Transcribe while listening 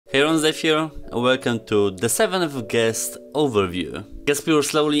Hey on Zephyr, welcome to the 7th guest overview. Guess we are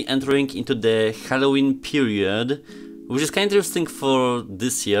slowly entering into the Halloween period, which is kind of interesting for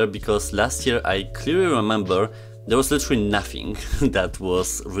this year because last year I clearly remember there was literally nothing that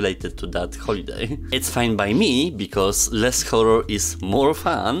was related to that holiday. It's fine by me because less horror is more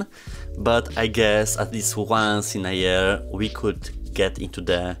fun, but I guess at least once in a year we could get into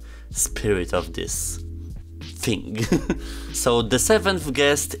the spirit of this thing. So the 7th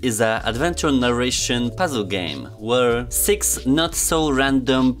guest is an adventure narration puzzle game where 6 not so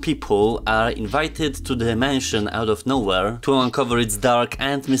random people are invited to the mansion out of nowhere to uncover its dark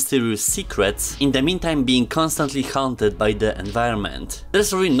and mysterious secrets, in the meantime being constantly haunted by the environment.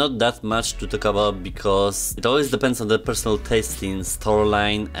 There's really not that much to talk about because it always depends on the personal taste in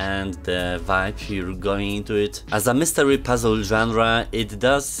storyline and the vibe you're going into it. As a mystery puzzle genre, it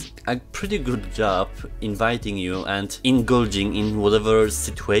does a pretty good job inviting you and indulging in whatever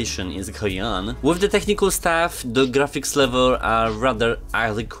situation is going on. With the technical stuff, the graphics level are rather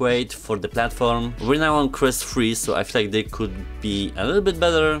adequate for the platform. We're now on Quest 3, so I feel like they could be a little bit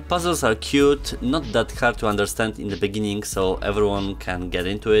better. Puzzles are cute, not that hard to understand in the beginning, so everyone can get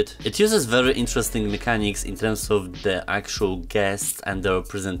into it. It uses very interesting mechanics in terms of the actual guests and their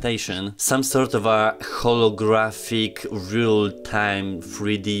presentation. Some sort of a holographic, real-time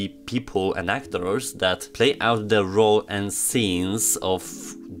 3D people and actors that play out the role and scenes of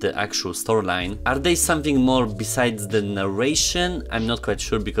the actual storyline. Are they something more besides the narration? I'm not quite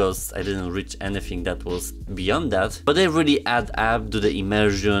sure because I didn't reach anything that was beyond that, but they really add up to the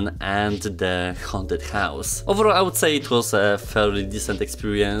immersion and the haunted house. Overall, I would say it was a fairly decent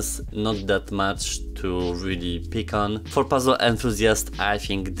experience, not that much to really pick on. For puzzle enthusiasts, I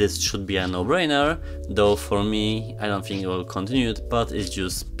think this should be a no-brainer, though for me, I don't think it will continue it, but it's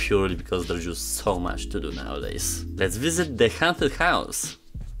just purely because there's just so much to do nowadays. Let's visit the haunted house.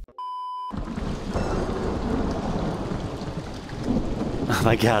 Oh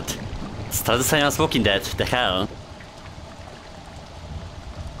my god, start the same as Walking Dead, the hell.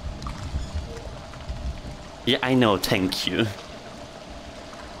 Yeah, I know, thank you.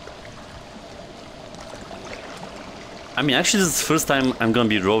 I mean, actually this is the first time I'm gonna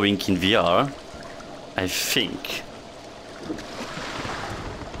be rowing in VR, I think.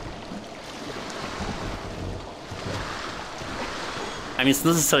 I mean, it's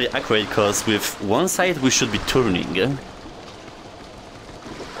not necessarily accurate because with one side we should be turning.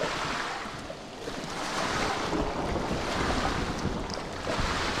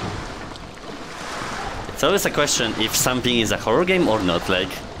 It's always a question if something is a horror game or not, like,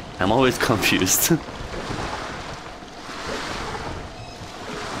 I'm always confused.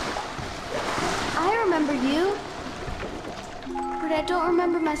 I remember you, but I don't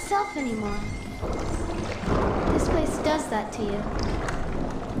remember myself anymore. This place does that to you.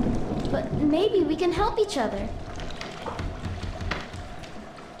 But maybe we can help each other.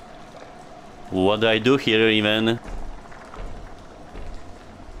 What do I do here even?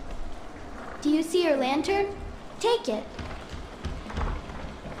 Do you see your lantern? Take it.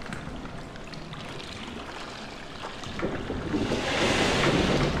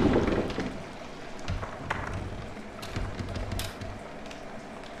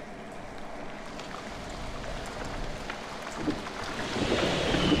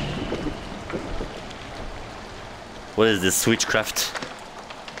 What is this, Switchcraft?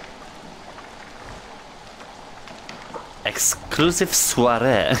 Exclusive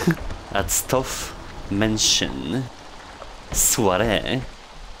soiree at Stoff Mansion. Soiree?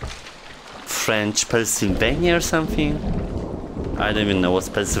 French Pennsylvania or something? I don't even know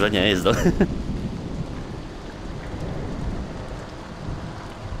what Pennsylvania is though.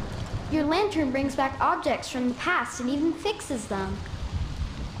 Your lantern brings back objects from the past and even fixes them.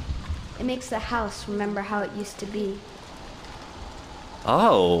 It makes the house remember how it used to be.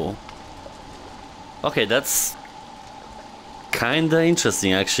 Oh. Okay, that's kinda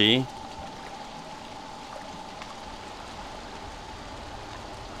interesting actually.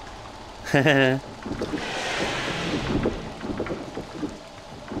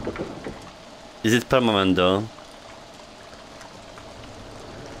 Is it permanent though?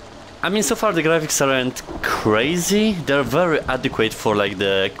 I mean, so far the graphics aren't crazy. They're very adequate for like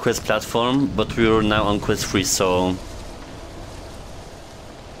the Quest platform, but we're now on Quest 3, so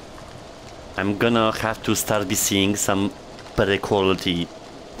I'm gonna have to start be seeing some better quality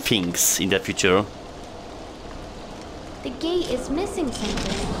things in the future. The gate is missing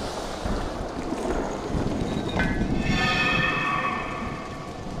something.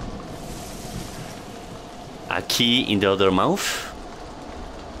 A key in the other mouth?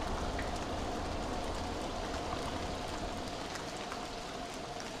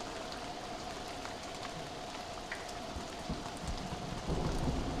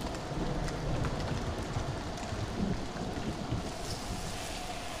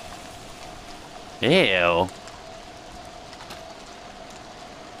 Ew.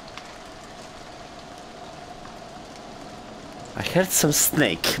 I heard some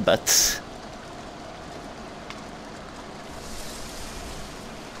snake, but...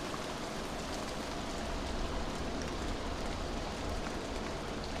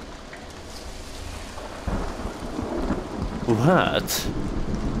 What?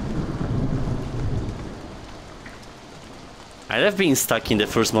 I love being stuck in the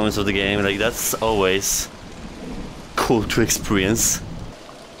first moments of the game, like that's always cool to experience.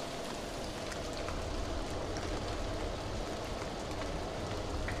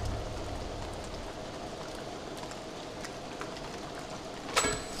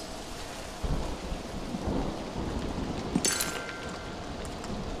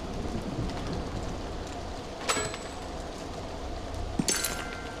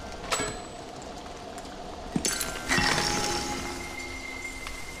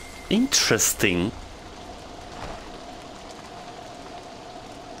 Interesting.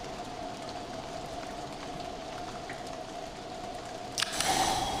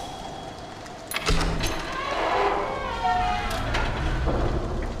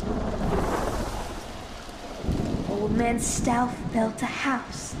 Old man Stouff built a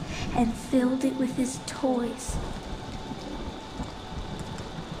house and filled it with his toys.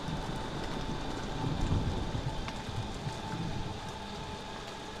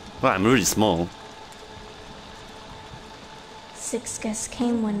 Wow, I'm really small. 6 guests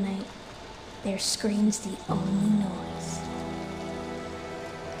came one night. Their screams the only noise.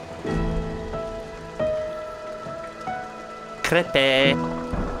 Creepy.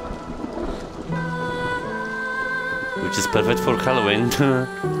 Which is perfect for Halloween.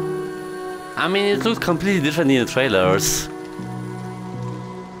 I mean, it looked completely different in the trailers.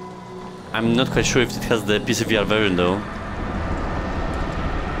 I'm not quite sure if it has the PC VR version though.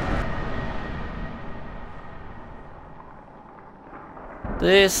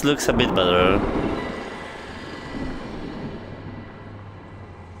 This looks a bit better.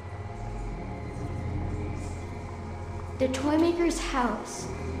 The toy maker's house.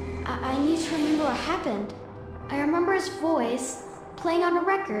 I need to remember what happened. I remember his voice playing on a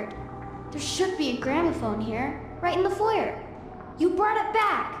record. There should be a gramophone here, right in the foyer. You brought it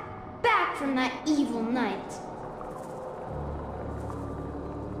back. Back from that evil night.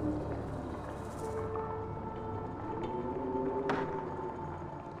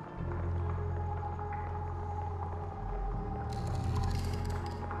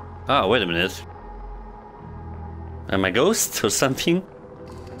 Oh, wait a minute. Am I a ghost or something?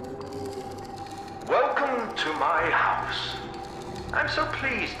 Welcome to my house. I'm so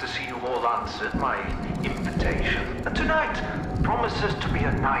pleased to see you all answered my invitation. And tonight promises to be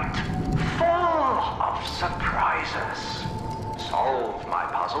a night full of surprises. Solve my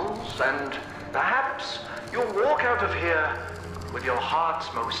puzzles and perhaps you'll walk out of here with your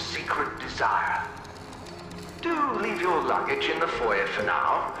heart's most secret desire. Do leave your luggage in the foyer for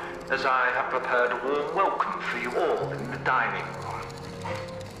now, as I have prepared a warm welcome for you all in the dining room.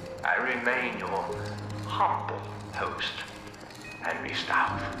 I remain your humble host, Henry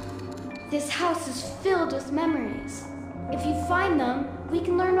Stouff. This house is filled with memories. If you find them, we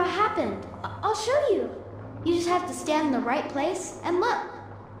can learn what happened. I'll show you. You just have to stand in the right place and look.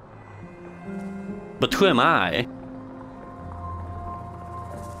 But who am I?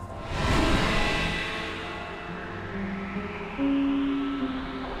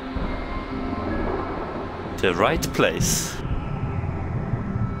 The right place.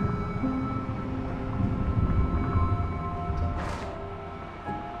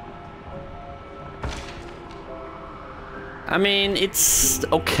 I mean, it's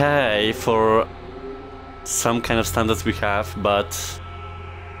okay for some kind of standards we have, but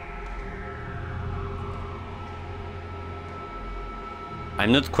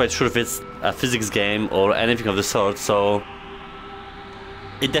I'm not quite sure if it's a physics game or anything of the sort, so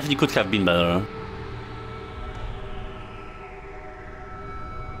it definitely could have been better.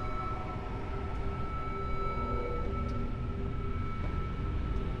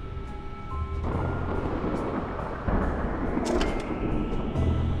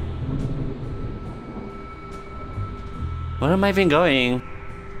 Where am I even going?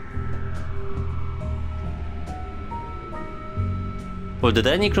 Well, the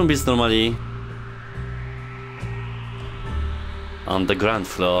dining room is normally on the ground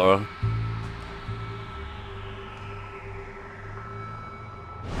floor.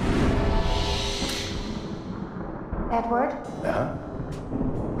 Edward? Yeah?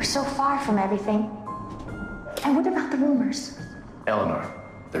 We're so far from everything. And what about the rumors? Eleanor,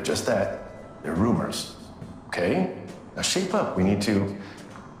 they're just that. They're rumors. Okay? Now shape up. We need to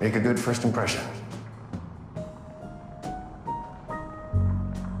make a good first impression.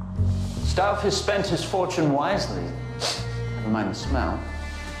 Stauf has spent his fortune wisely. Never mind the smell.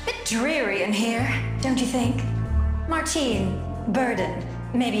 Bit dreary in here, don't you think? Martine, Burden,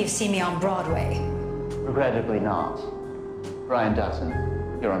 maybe you've seen me on Broadway. Regrettably not. Brian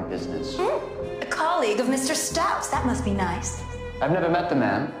Dutton, you're on business. A colleague of Mr. Stauf's, that must be nice. I've never met the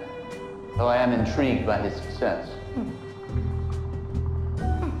man, though I am intrigued by his success.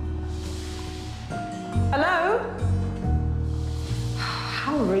 Hello?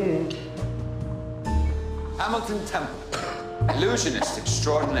 How rude. Hamilton Temple, illusionist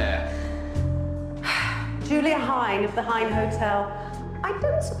extraordinaire. Julia Hine of the Hine Hotel. I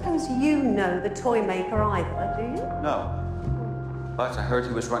don't suppose you know the toy maker either, do you? No. But I heard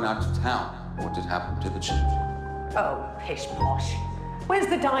he was run out of town. What did happen to the chief? Oh, pish posh. Where's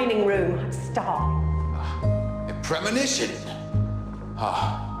the dining room? I'm starving. A premonition.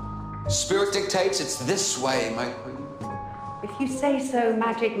 Spirit dictates it's this way, my queen. If you say so,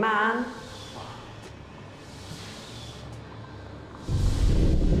 magic man.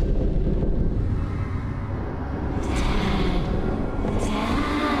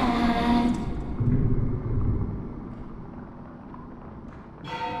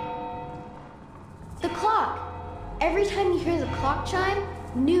 The clock. Every time you hear the clock chime,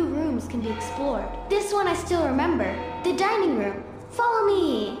 new rooms can be explored. This one I still remember. The dining room. Follow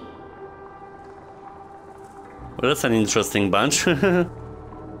me. Well, that's an interesting bunch.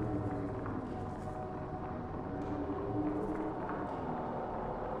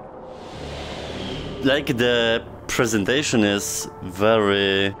 Like, the presentation is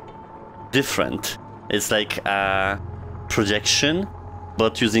very different. It's like a projection,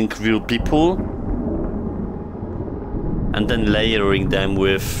 but using real people, and then layering them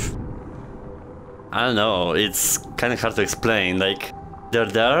with, I don't know, it's kind of hard to explain. Like, they're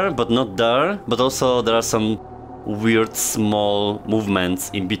there, but not there, but also there are some weird small movements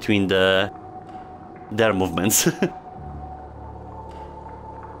in between their movements.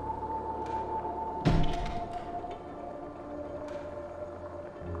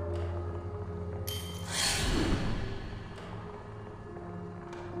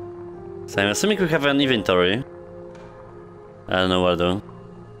 So I'm assuming we have an inventory. I don't know where though.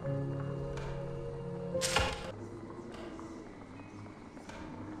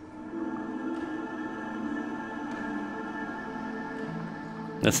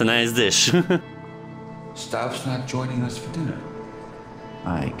 That's a nice dish. Stauf's not joining us for dinner.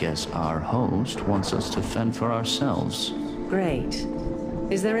 I guess our host wants us to fend for ourselves. Great.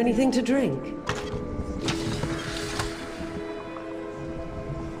 Is there anything to drink?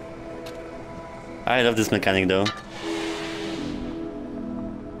 I love this mechanic though.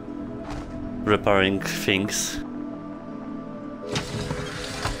 Repairing things.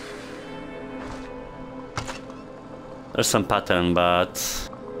 There's some pattern, but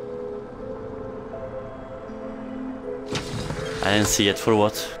I didn't see it for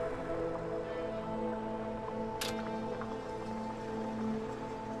what.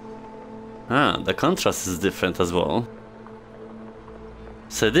 Ah, the contrast is different as well.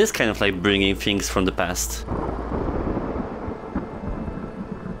 So it is kind of like bringing things from the past.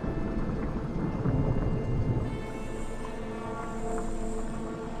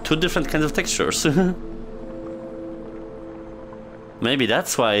 Two different kinds of textures. Maybe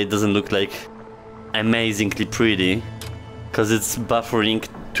that's why it doesn't look like amazingly pretty, because it's buffering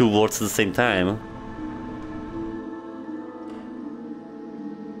two words at the same time.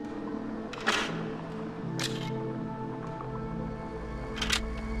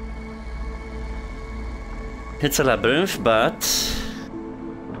 It's a labyrinth, but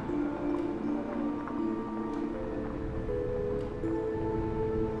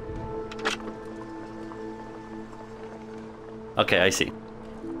okay, I see.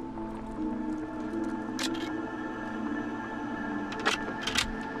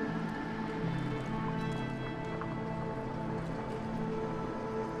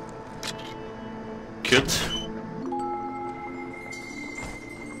 Cute.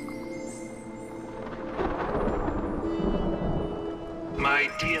 My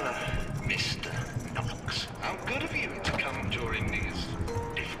dear Mr. Knox, how good of you to come during these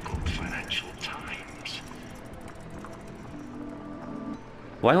difficult financial times.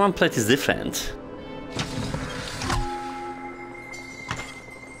 Why one plate is different?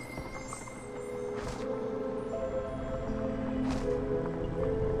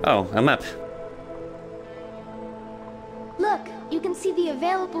 Oh, a map. Look, you can see the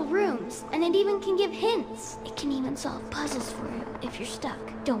available rooms, and it even can give hints. It can even solve puzzles for you if you're stuck.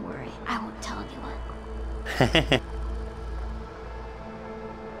 Don't worry, I won't tell anyone.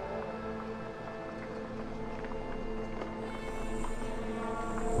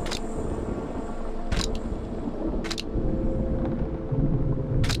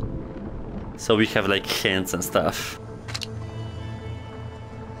 So we have like hints and stuff.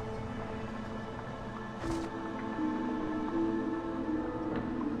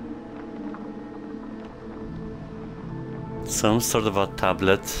 Some sort of a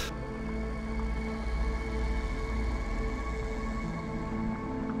tablet.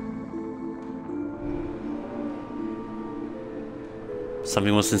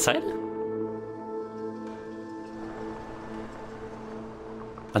 Something was inside?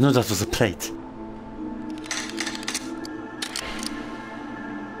 I know that was a plate.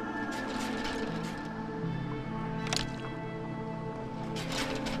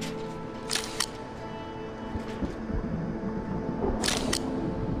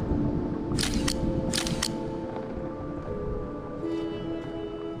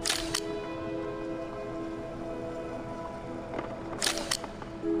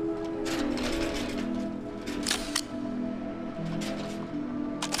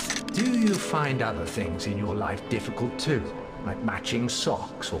 Do you find other things in your life difficult too? Like matching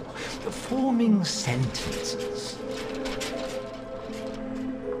socks or forming sentences?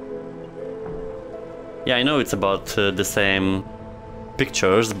 Yeah, I know it's about the same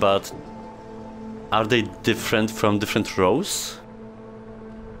pictures, but are they different from different rows?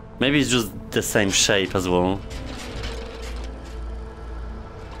 Maybe it's just the same shape as well.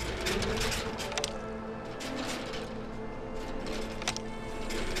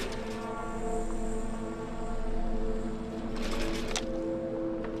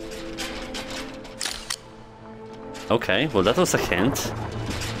 Okay, well that was a hint.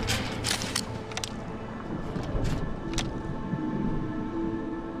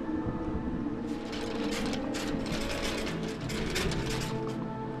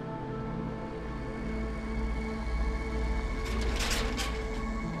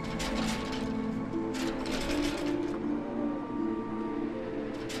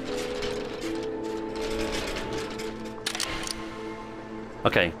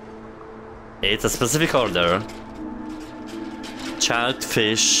 Okay, it's a specific order. Child,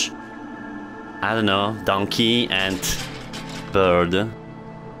 fish, I don't know, donkey and bird.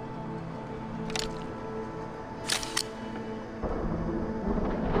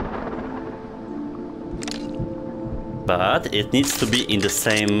 But it needs to be in the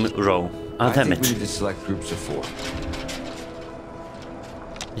same row. Oh, damn it. I think we need to select groups of 4.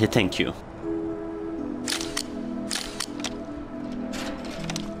 Yeah, thank you.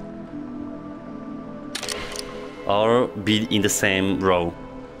 Or be in the same row.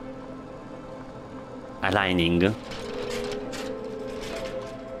 Aligning.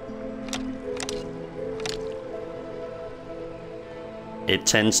 It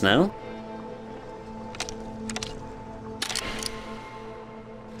changed now?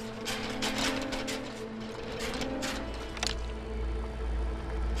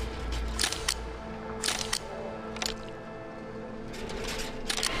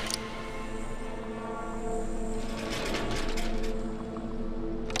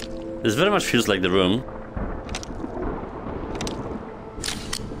 This very much feels like the room.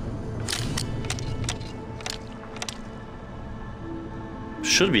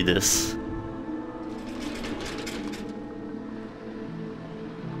 Should be this.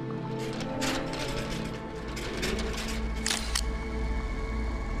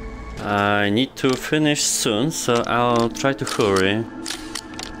 I need to finish soon, so I'll try to hurry.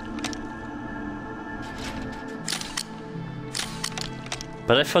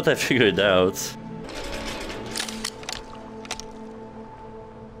 But I thought I figured it out.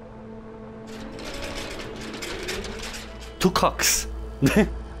 Two cocks.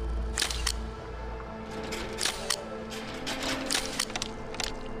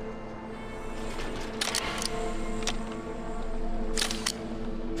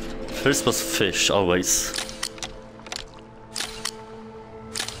 First was fish, always.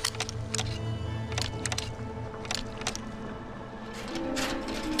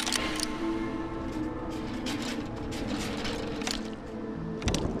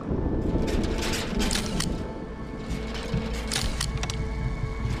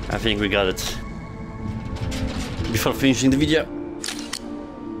 I think we got it. Before finishing the video.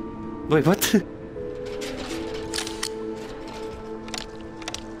 Wait, what?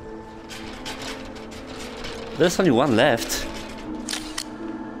 There's only one left.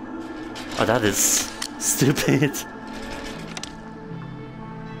 Oh, that is stupid.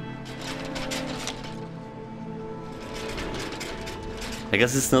 I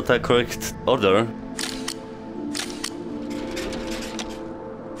guess it's not a correct order.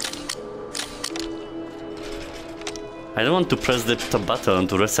 I don't want to press the top button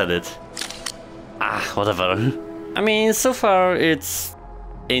to reset it. Ah, whatever. I mean, so far it's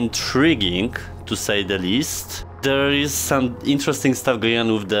intriguing, to say the least. There is some interesting stuff going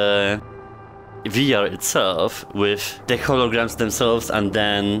on with the VR itself, with the holograms themselves and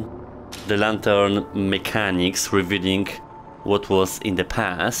then the lantern mechanics revealing what was in the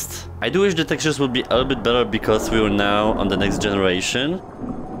past. I do wish the textures would be a little bit better because we are now on the next generation.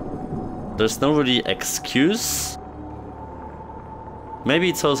 There's no really excuse. Maybe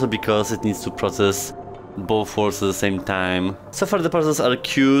it's also because it needs to process both worlds at the same time. So far the puzzles are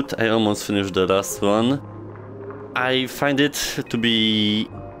cute. I almost finished the last one. I find it to be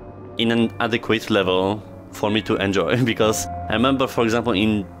in an adequate level for me to enjoy, because I remember, for example,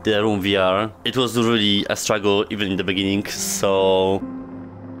 in the room VR, it was really a struggle even in the beginning, so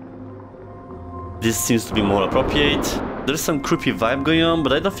this seems to be more appropriate. There's some creepy vibe going on,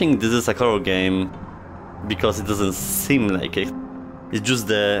 but I don't think this is a horror game, because it doesn't seem like it. It's just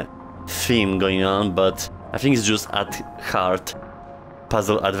the theme going on, but I think it's just at heart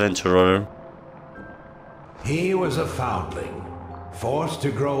puzzle adventurer. He was a foundling, forced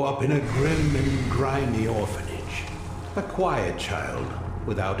to grow up in a grim and grimy orphanage. A quiet child,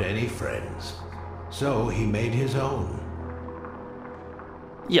 without any friends. So he made his own.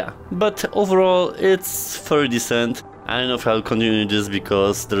 Yeah, but overall it's very decent. I don't know if I'll continue this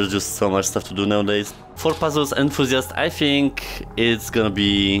because there's just so much stuff to do nowadays. For puzzles enthusiasts, I think it's gonna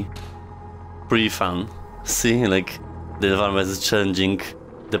be pretty fun. See, like, the environment is changing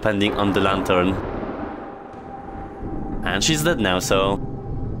depending on the lantern. And she's dead now, so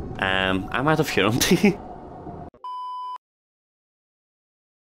I'm out of here.